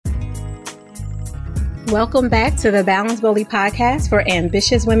Welcome back to the Balance Bully podcast for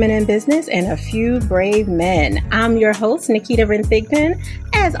ambitious women in business and a few brave men. I'm your host, Nikita Renthigpen.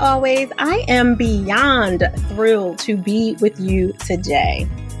 As always, I am beyond thrilled to be with you today.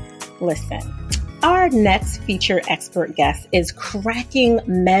 Listen, our next featured expert guest is cracking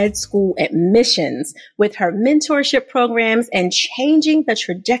med school admissions with her mentorship programs and changing the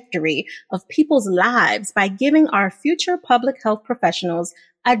trajectory of people's lives by giving our future public health professionals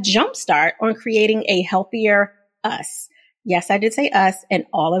a jumpstart on creating a healthier us. Yes, I did say us, and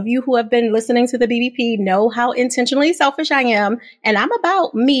all of you who have been listening to the BBP know how intentionally selfish I am, and I'm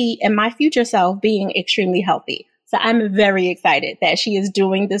about me and my future self being extremely healthy. So I'm very excited that she is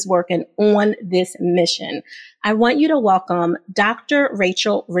doing this work and on this mission. I want you to welcome Dr.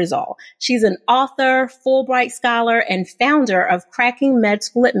 Rachel Rizal. She's an author, Fulbright scholar, and founder of Cracking Med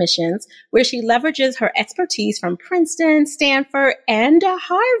School Admissions, where she leverages her expertise from Princeton, Stanford, and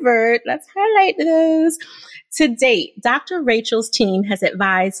Harvard. Let's highlight those. To date, Dr. Rachel's team has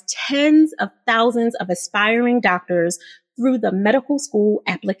advised tens of thousands of aspiring doctors through the medical school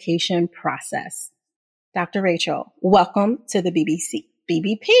application process. Dr. Rachel, welcome to the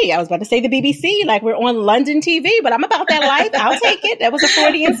BBP. I was about to say the BBC, like we're on London TV, but I'm about that life. I'll take it. That was a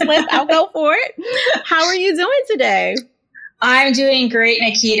Freudian slip. I'll go for it. How are you doing today? I'm doing great,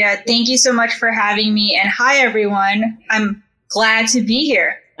 Nikita. Thank you so much for having me. And hi, everyone. I'm glad to be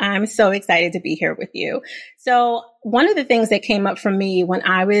here. I'm so excited to be here with you. So one of the things that came up for me when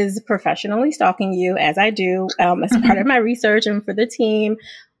I was professionally stalking you, as I do, as part of my research and for the team,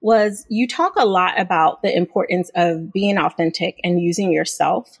 was you talk a lot about the importance of being authentic and using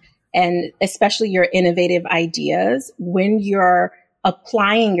yourself, and especially your innovative ideas when you're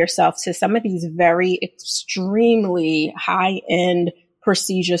applying yourself to some of these very extremely high-end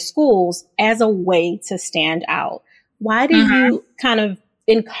prestigious schools as a way to stand out. Why do you kind of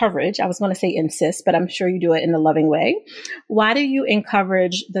encourage, I was going to say insist, but I'm sure you do it in a loving way. Why do you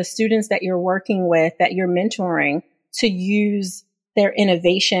encourage the students that you're working with, that you're mentoring, to use their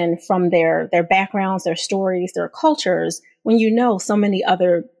innovation from their backgrounds, their stories, their cultures, when you know so many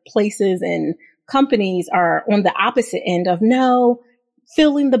other places and companies are on the opposite end of no,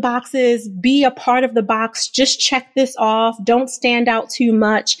 filling the boxes, be a part of the box, just check this off, don't stand out too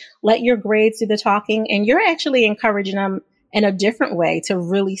much, let your grades do the talking, and you're actually encouraging them in a different way to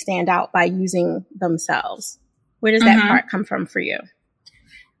really stand out by using themselves. Where does that part come from for you?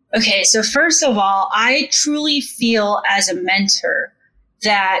 Okay, so first of all, I truly feel as a mentor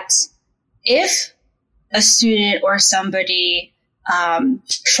that if a student or somebody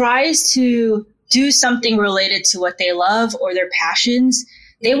tries to do something related to what they love or their passions,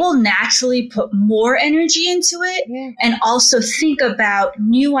 they will naturally put more energy into it and also think about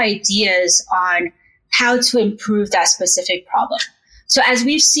new ideas on how to improve that specific problem. So as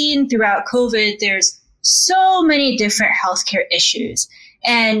we've seen throughout COVID, there's so many different healthcare issues.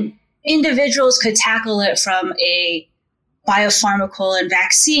 And individuals could tackle it from a biopharmaceutical and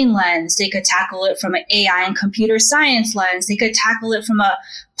vaccine lens. They could tackle it from an AI and computer science lens. They could tackle it from a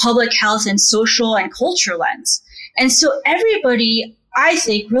public health and social and culture lens. And so everybody, I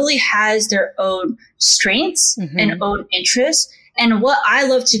think, really has their own strengths and own interests. And what I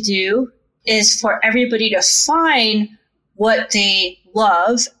love to do is for everybody to find what they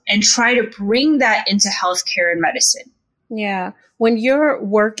love and try to bring that into healthcare and medicine. Yeah. When you're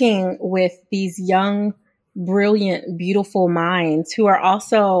working with these young, brilliant, beautiful minds who are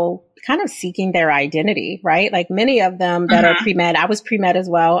also kind of seeking their identity, right? Like many of them that are pre-med. I was pre-med as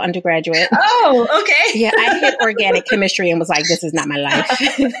well, undergraduate. Oh, okay. Yeah, I hit organic chemistry and was like, this is not my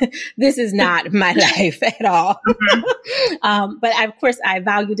life. This is not my life at all. But of course, I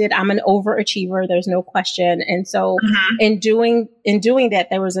valued it. I'm an overachiever. There's no question. And so in doing that,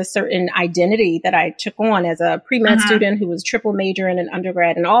 there was a certain identity that I took on as a pre-med student who was triple major and an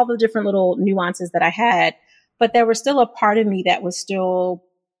undergrad and all the different little nuances that I had. But there was still a part of me that was still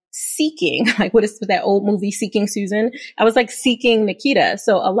seeking, like what is that old movie, Seeking Susan? I was like seeking Nikita.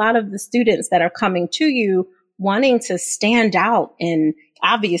 So a lot of the students that are coming to you wanting to stand out and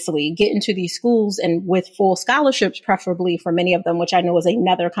obviously get into these schools and with full scholarships, preferably for many of them, which I know is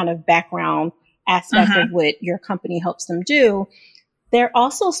another kind of background aspect of what your company helps them do. They're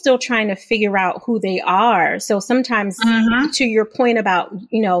also still trying to figure out who they are. So sometimes to your point about,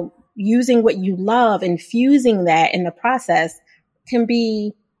 you know, using what you love, infusing that in the process can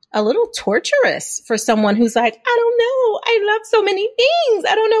be a little torturous for someone who's like, I don't know, I love so many things.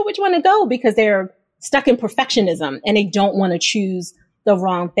 I don't know which one to go, because they're stuck in perfectionism and they don't want to choose the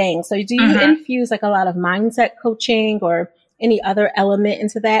wrong thing. So do you infuse like a lot of mindset coaching or any other element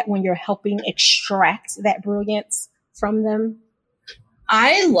into that when you're helping extract that brilliance from them?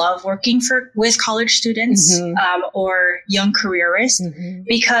 I love working with college students or young careerists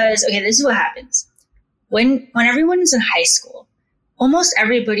because, okay, this is what happens. When everyone is in high school, almost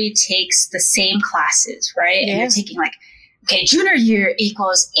everybody takes the same classes, right? Yeah. And you're taking like, okay, junior year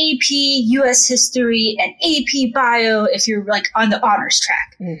equals AP US history and AP bio if you're like on the honors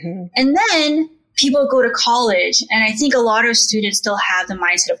track. And then people go to college, and I think a lot of students still have the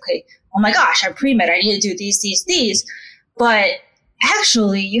mindset of, okay, oh my gosh, I'm pre-med, I need to do these. But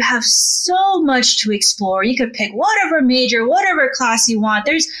actually, you have so much to explore. You could pick whatever major, whatever class you want.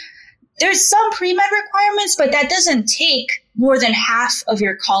 There's some pre-med requirements, but that doesn't take more than half of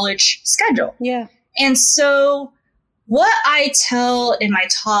your college schedule. Yeah. And so what I tell in my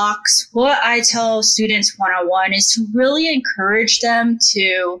talks, what I tell students one-on-one is to really encourage them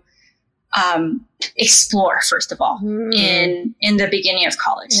to explore, first of all, in the beginning of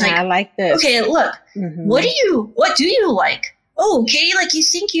college. Yeah, I like this. Okay, look, what do you like? Oh, okay, like you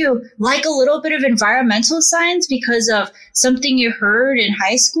think you like a little bit of environmental science because of something you heard in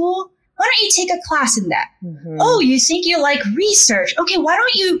high school? Why don't you take a class in that? Oh, you think you like research? Okay, why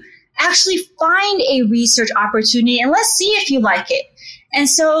don't you actually find a research opportunity and let's see if you like it. And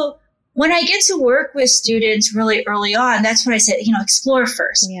so when I get to work with students really early on, that's what I said, explore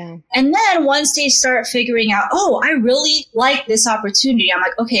first. Yeah. And then once they start figuring out, oh, I really like this opportunity, I'm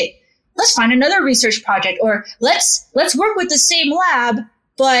like, okay, let's find another research project, or let's work with the same lab,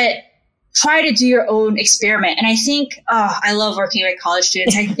 but try to do your own experiment. And I think, I love working with college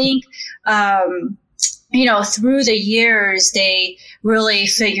students. I think, through the years, they really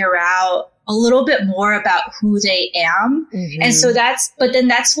figure out a little bit more about who they am. And so that's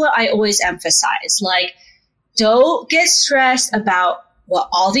what I always emphasize. Like, don't get stressed about what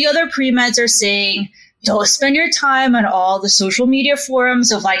all the other pre-meds are saying. Don't spend your time on all the social media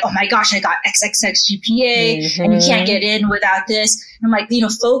forums of like, oh my gosh, I got XXX GPA and you can't get in without this. And I'm like,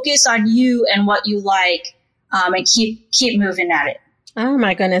 focus on you and what you like, and keep moving at it. Oh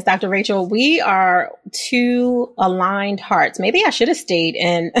my goodness, Dr. Rachel, we are two aligned hearts. Maybe I should have stayed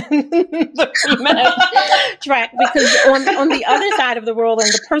in the pre-med track, because on the other side of the world, in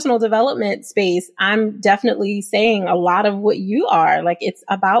the personal development space, I'm definitely saying a lot of what you are. Like, it's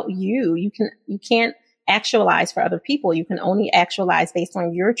about you. You can't actualize for other people. You can only actualize based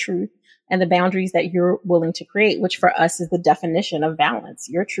on your truth and the boundaries that you're willing to create, which for us is the definition of balance,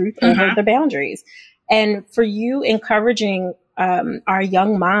 your truth over the boundaries. And for you, encouraging our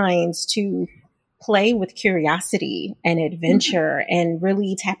young minds to play with curiosity and adventure and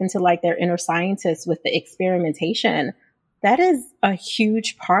really tap into like their inner scientists with the experimentation, that is a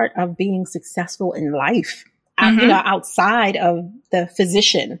huge part of being successful in life. Outside of the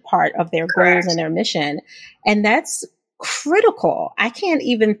physician part of their goals and their mission. And that's critical. I can't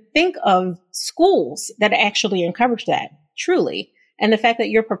even think of schools that actually encourage that, truly. And the fact that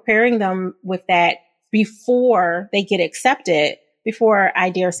you're preparing them with that before they get accepted, before I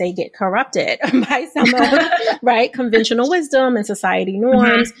dare say get corrupted by some of conventional wisdom and society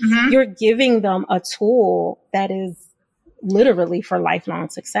norms, you're giving them a tool that is literally for lifelong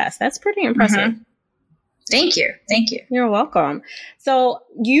success. That's pretty impressive. Thank you. You're welcome. So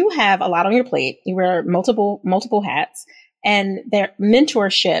you have a lot on your plate. You wear multiple hats, and their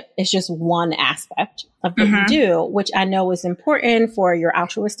mentorship is just one aspect of what you do, which I know is important for your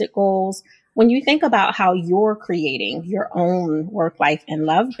altruistic goals. When you think about how you're creating your own work life and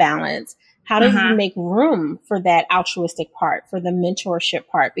love balance, how do you make room for that altruistic part, for the mentorship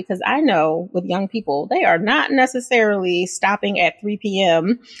part? Because I know with young people, they are not necessarily stopping at 3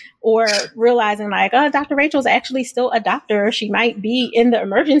 p.m. or realizing like, oh, Dr. Rachel's actually still a doctor. She might be in the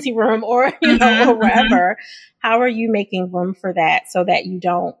emergency room or, or wherever. How are you making room for that so that you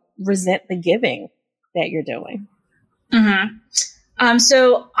don't resent the giving that you're doing?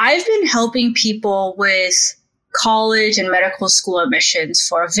 So I've been helping people with college and medical school admissions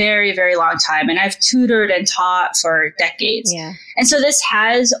for a very, very long time. And I've tutored and taught for decades. Yeah. And so this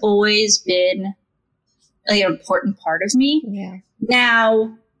has always been an important part of me. Yeah.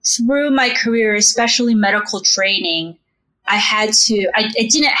 Now, through my career, especially medical training, I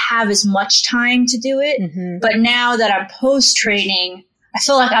didn't have as much time to do it. But now that I'm post-training, I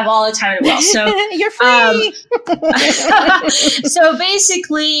feel like I have all the time in the world. So you're free. So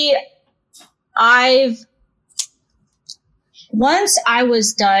basically, once I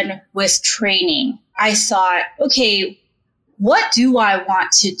was done with training, I thought, okay, what do I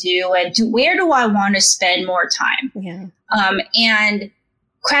want to do, and where do I want to spend more time? Yeah. And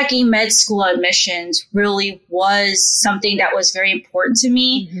cracking med school admissions really was something that was very important to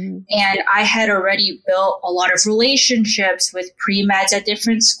me. And I had already built a lot of relationships with pre-meds at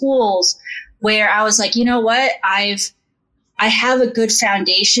different schools where I was like, you know what? I've I have a good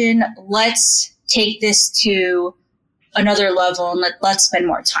foundation. Let's take this to another level and let's spend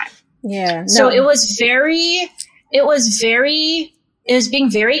more time. Yeah. So it was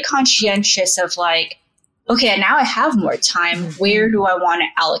being very conscientious of like, okay, now I have more time. Where do I want to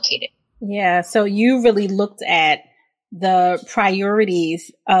allocate it? Yeah. So you really looked at the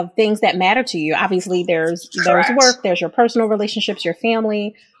priorities of things that matter to you. Obviously, there's work, there's your personal relationships, your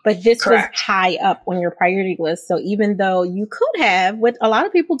family, but this was high up on your priority list. So even though you could have, what a lot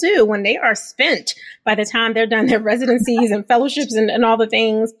of people do when they are spent by the time they're done their residencies and fellowships and all the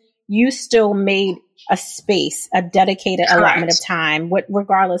things, you still made a space, a dedicated allotment of time,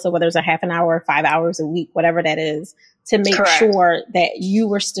 regardless of whether it's a half an hour, 5 hours a week, whatever that is, to make sure that you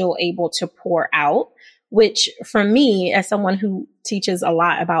were still able to pour out. Which for me, as someone who teaches a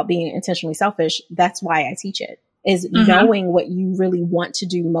lot about being intentionally selfish, that's why I teach it, is knowing what you really want to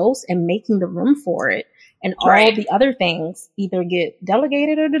do most and making the room for it. And all the other things either get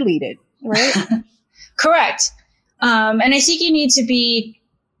delegated or deleted, right? Correct. And I think you need to be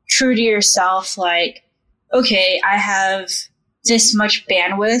true to yourself. Like, okay, I have this much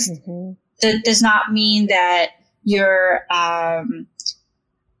bandwidth. That does not mean that you're,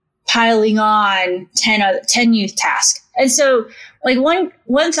 piling on 10 youth tasks. And so like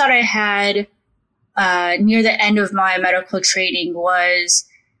one thought I had near the end of my medical training was,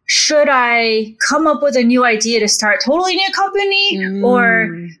 should I come up with a new idea to start a totally new company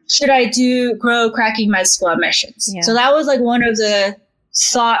or should I grow cracking med school admissions? Yeah. So that was like one of the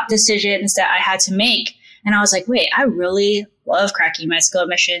thought decisions that I had to make. And I was like, wait, I really love cracking med school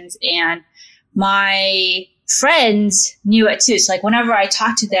admissions, and my friends knew it too. So like whenever I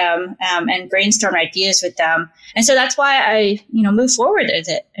talked to them and brainstorm ideas with them. And so that's why I, move forward with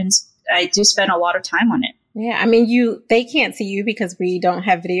it. And I do spend a lot of time on it. Yeah. I mean, they can't see you because we don't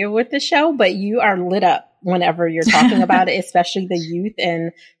have video with the show, but you are lit up whenever you're talking about it, especially the youth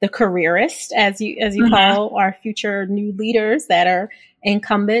and the careerists, as you call our future new leaders that are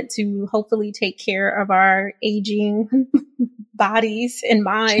incumbent to hopefully take care of our aging bodies and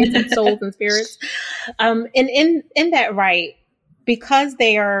minds and souls and spirits. And in that, right, because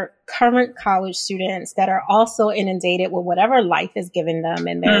they are current college students that are also inundated with whatever life is giving them,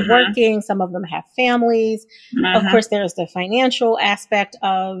 and they're working, some of them have families. Of course, there's the financial aspect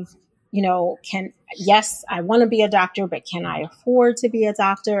of, yes, I want to be a doctor, but can I afford to be a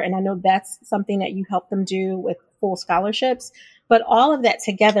doctor? And I know that's something that you help them do with full scholarships, but all of that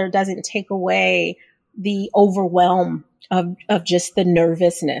together doesn't take away the overwhelm of just the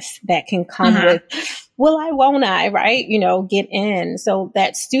nervousness that can come with, will I, won't I, right? Get in. So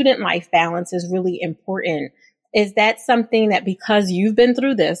that student life balance is really important. Is that something that, because you've been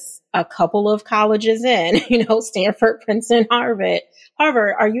through this a couple of colleges in, Stanford, Princeton, Harvard,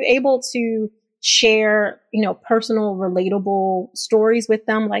 are you able to share, personal, relatable stories with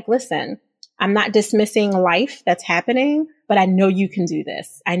them? Like, listen, I'm not dismissing life that's happening, but I know you can do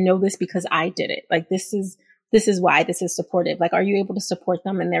this. I know this because I did it. Like, this is why this is supportive. Like, are you able to support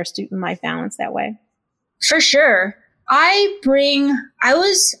them in their student life balance that way? For sure. I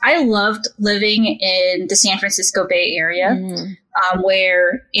loved living in the San Francisco Bay Area,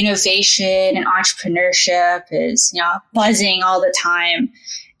 where innovation and entrepreneurship is, buzzing all the time.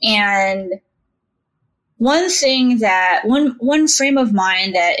 And one frame of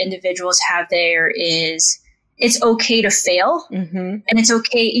mind that individuals have there is, it's okay to fail, and it's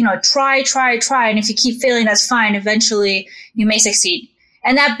okay, try. And if you keep failing, that's fine. Eventually you may succeed.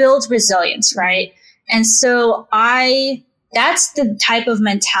 And that builds resilience, right? And so that's the type of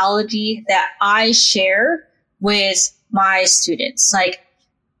mentality that I share with my students. Like,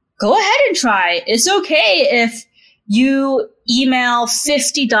 go ahead and try. It's okay if you email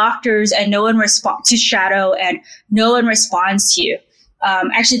 50 doctors and no one responds to Shadow and no one responds to you.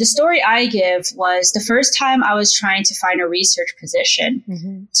 Actually, the story I give was the first time I was trying to find a research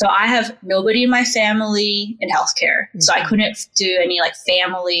position. So I have nobody in my family in healthcare. So I couldn't do any like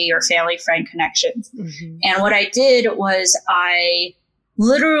family or family friend connections. And what I did was I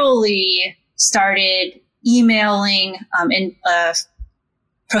literally started emailing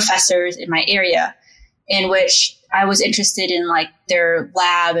professors in my area, in which I was interested in like their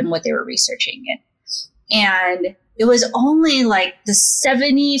lab and what they were researching in. And it was only like the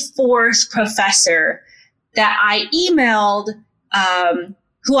 74th professor that I emailed,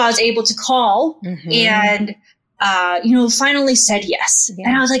 who I was able to call and, finally said yes. Yeah.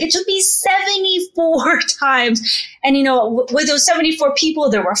 And I was like, it took me 74 times. And, with those 74 people,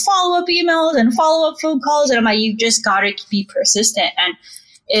 there were follow-up emails and follow-up phone calls. And I'm like, you just got to be persistent. And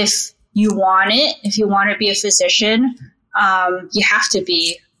if you want to be a physician, you have to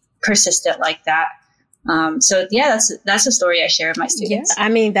be persistent like that. So yeah, that's a story I share with my students. Yeah, I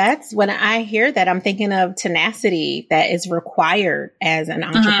mean, that's when I hear that, I'm thinking of tenacity that is required as an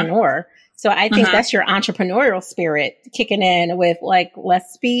entrepreneur. So I think that's your entrepreneurial spirit kicking in with like,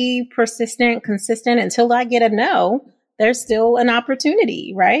 let's be persistent, consistent until I get a no. There's still an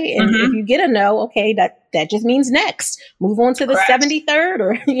opportunity, right? And if you get a no, okay, that just means next. Move on to the Correct. 73rd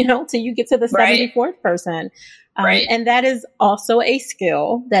or, till you get to the 74th person. And that is also a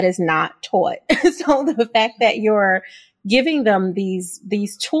skill that is not taught. So the fact that you're giving them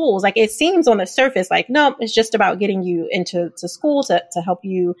these tools, like it seems on the surface like, no, it's just about getting you into school to help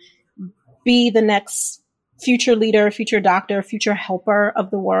you be the next future leader, future doctor, future helper of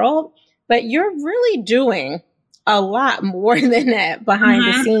the world. But you're really doing a lot more than that behind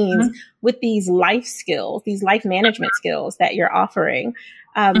the scenes with these life skills, these life management skills that you're offering.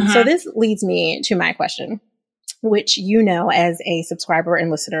 So this leads me to my question, which as a subscriber and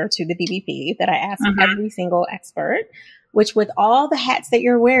listener to the BBP that I ask every single expert, which with all the hats that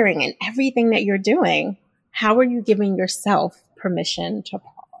you're wearing and everything that you're doing, how are you giving yourself permission to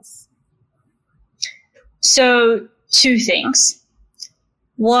pause? So 2 things.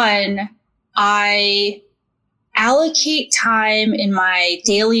 One, I allocate time in my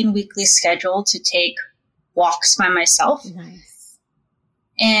daily and weekly schedule to take walks by myself. Nice.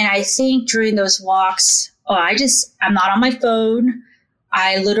 And I think during those walks, I'm not on my phone.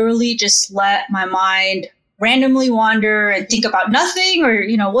 I literally just let my mind randomly wander and think about nothing or,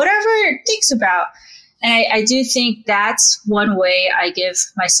 whatever it thinks about. And I do think that's one way I give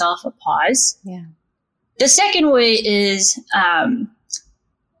myself a pause. Yeah. The second way is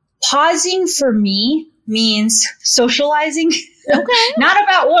pausing for me means socializing. Okay. Not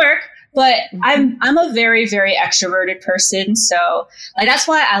about work, but I'm a very, very extroverted person. So like, that's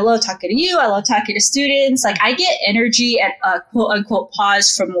why I love talking to you. I love talking to students. Like I get energy at a quote unquote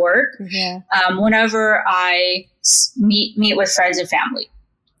pause from work. Yeah. Whenever I meet with friends and family.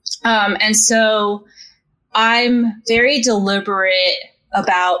 And so I'm very deliberate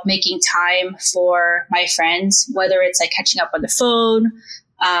about making time for my friends, whether it's like catching up on the phone,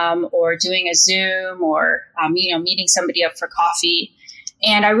 or doing a Zoom or, meeting somebody up for coffee.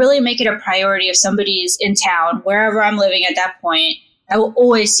 And I really make it a priority if somebody's in town, wherever I'm living at that point, I will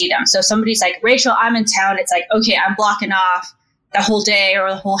always see them. So if somebody's like, Rachel, I'm in town. It's like, okay, I'm blocking off the whole day or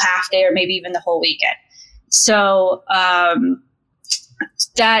the whole half day or maybe even the whole weekend. So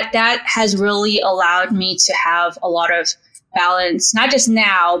that has really allowed me to have a lot of balance, not just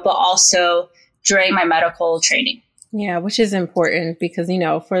now, but also during my medical training. Yeah, which is important because,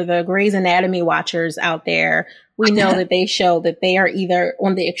 for the Grey's Anatomy watchers out there, we know that they show that they are either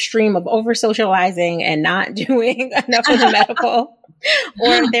on the extreme of over socializing and not doing enough of the medical,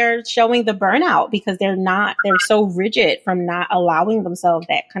 or they're showing the burnout because they're so rigid from not allowing themselves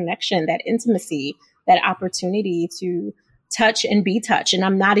that connection, that intimacy, that opportunity to touch and be touched. And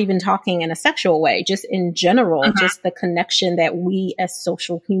I'm not even talking in a sexual way, just in general, just the connection that we as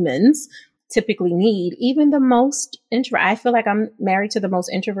social humans typically need. Even the most I feel like I'm married to the most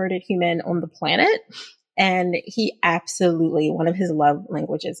introverted human on the planet. And he absolutely, one of his love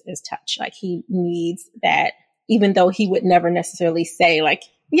languages is touch. Like he needs that, even though he would never necessarily say like,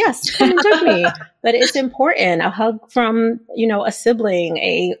 yes, come and touch me. But it's important. A hug from, a sibling,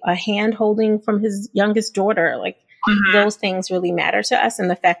 a hand holding from his youngest daughter. Like those things really matter to us. And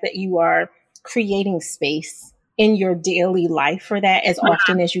the fact that you are creating space in your daily life for that as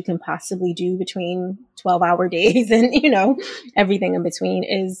often as you can possibly do between 12-hour days and, everything in between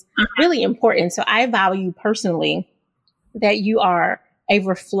is really important. So I value personally that you are a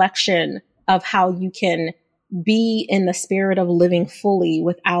reflection of how you can be in the spirit of living fully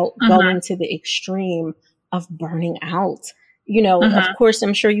without going to the extreme of burning out. Of course,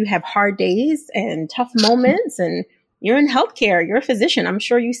 I'm sure you have hard days and tough moments, and you're in healthcare, you're a physician. I'm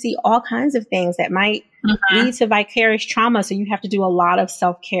sure you see all kinds of things that might lead to vicarious trauma. So you have to do a lot of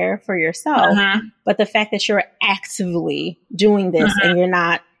self-care for yourself. But the fact that you're actively doing this and you're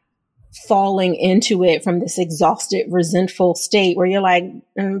not falling into it from this exhausted, resentful state where you're like,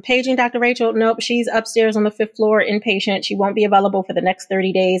 paging Dr. Rachel, nope, she's upstairs on the 5th floor, inpatient. She won't be available for the next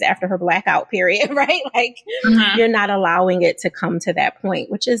 30 days after her blackout period, right? Like you're not allowing it to come to that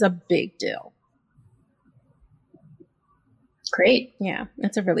point, which is a big deal. Great. Yeah,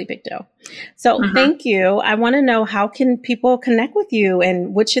 that's a really big deal. So thank you. I want to know, how can people connect with you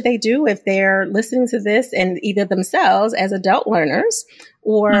and what should they do if they're listening to this and either themselves as adult learners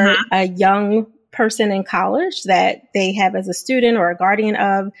or a young person in college that they have as a student or a guardian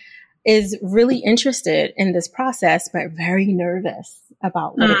of is really interested in this process, but very nervous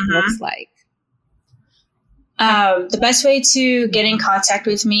about what it looks like? The best way to get in contact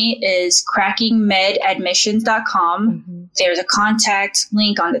with me is crackingmedadmissions.com. Mm-hmm. There's a contact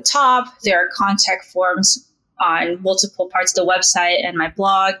link on the top. There are contact forms on multiple parts of the website and my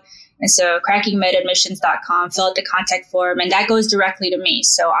blog. And so crackingmedadmissions.com, fill out the contact form, and that goes directly to me.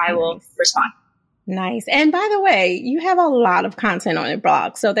 So I will respond. Nice. And by the way, you have a lot of content on your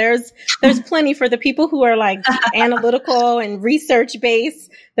blog. So there's plenty for the people who are like analytical and research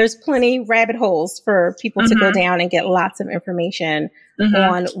based. There's plenty rabbit holes for people to go down and get lots of information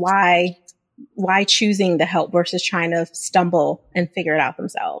on why choosing the help versus trying to stumble and figure it out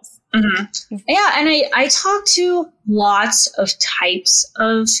themselves. Yeah. And I talk to lots of types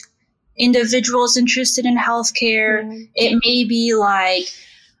of individuals interested in healthcare. It may be like,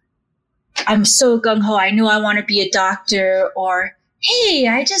 I'm so gung-ho, I know I want to be a doctor, or, hey,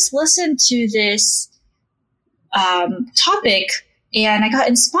 I just listened to this topic and I got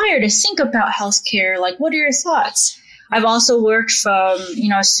inspired to think about healthcare. Like, what are your thoughts? I've also worked from,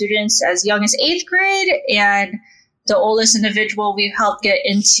 students as young as 8th grade, and the oldest individual we've helped get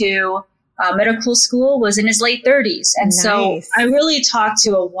into medical school was in his late 30s. And so I really talk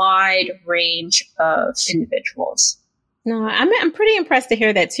to a wide range of individuals. No, I'm pretty impressed to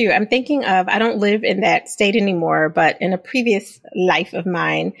hear that too. I'm thinking of, I don't live in that state anymore, but in a previous life of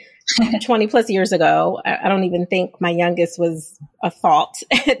mine, 20 plus years ago, I don't even think my youngest was a thought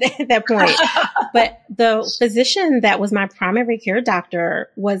at that point. But the physician that was my primary care doctor,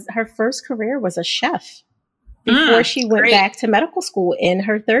 her first career was a chef before she went back to medical school in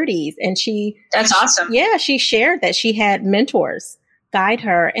her 30s. And that's awesome. Yeah, she shared that she had mentors guide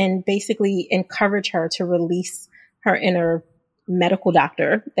her and basically encourage her to release her inner medical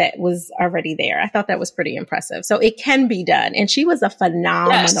doctor that was already there. I thought that was pretty impressive. So it can be done. And she was a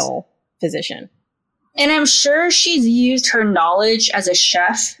phenomenal physician. And I'm sure she's used her knowledge as a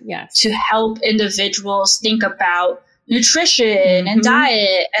chef to help individuals think about nutrition and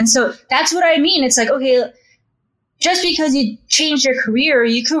diet. And so that's what I mean. It's like, okay, just because you changed your career,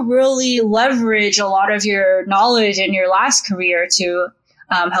 you could really leverage a lot of your knowledge in your last career to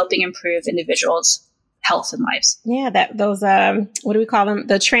helping improve individuals' health and lives. Yeah, those what do we call them?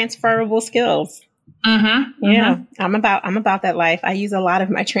 The transferable skills. Yeah, I'm about that life. I use a lot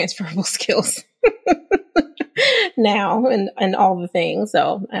of my transferable skills now and all the things.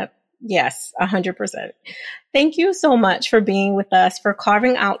 So yes, 100%. Thank you so much for being with us, for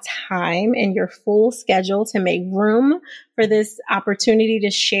carving out time in your full schedule to make room for this opportunity to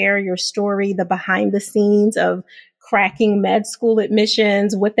share your story, the behind the scenes of cracking med school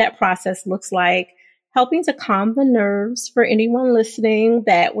admissions, what that process looks like, helping to calm the nerves for anyone listening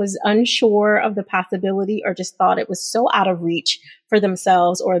that was unsure of the possibility or just thought it was so out of reach for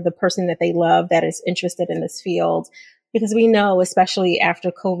themselves or the person that they love that is interested in this field. Because we know, especially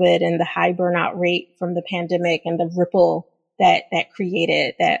after COVID and the high burnout rate from the pandemic and the ripple that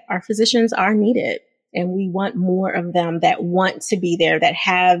created, that our physicians are needed. And we want more of them that want to be there, that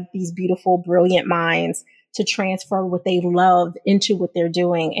have these beautiful, brilliant minds to transfer what they love into what they're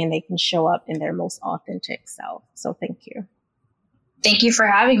doing, and they can show up in their most authentic self. So thank you. Thank you for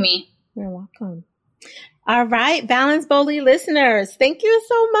having me. You're welcome. All right, Balance Boldly listeners, thank you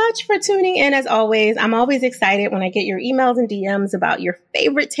so much for tuning in. As always, I'm always excited when I get your emails and DMs about your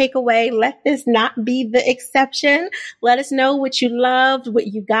favorite takeaway. Let this not be the exception. Let us know what you loved, what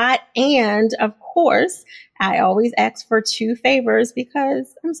you got. And of course, I always ask for 2 favors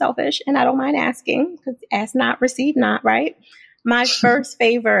because I'm selfish and I don't mind asking, because ask not, receive not, right? My first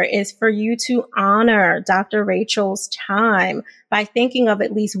favor is for you to honor Dr. Rachel's time by thinking of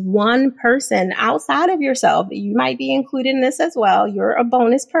at least one person outside of yourself. You might be included in this as well. You're a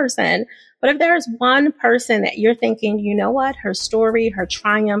bonus person. But if there's one person that you're thinking, you know what, her story, her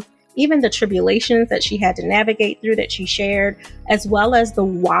triumph, even the tribulations that she had to navigate through that she shared, as well as the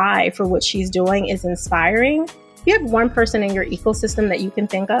why for what she's doing is inspiring. If you have one person in your ecosystem that you can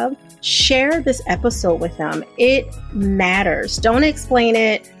think of, share this episode with them. It matters. Don't explain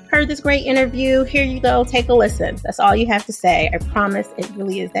it. Heard this great interview. Here you go. Take a listen. That's all you have to say. I promise it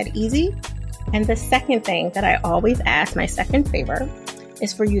really is that easy. And the second thing that I always ask, my second favor,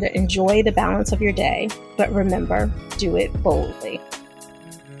 is for you to enjoy the balance of your day. But remember, do it boldly.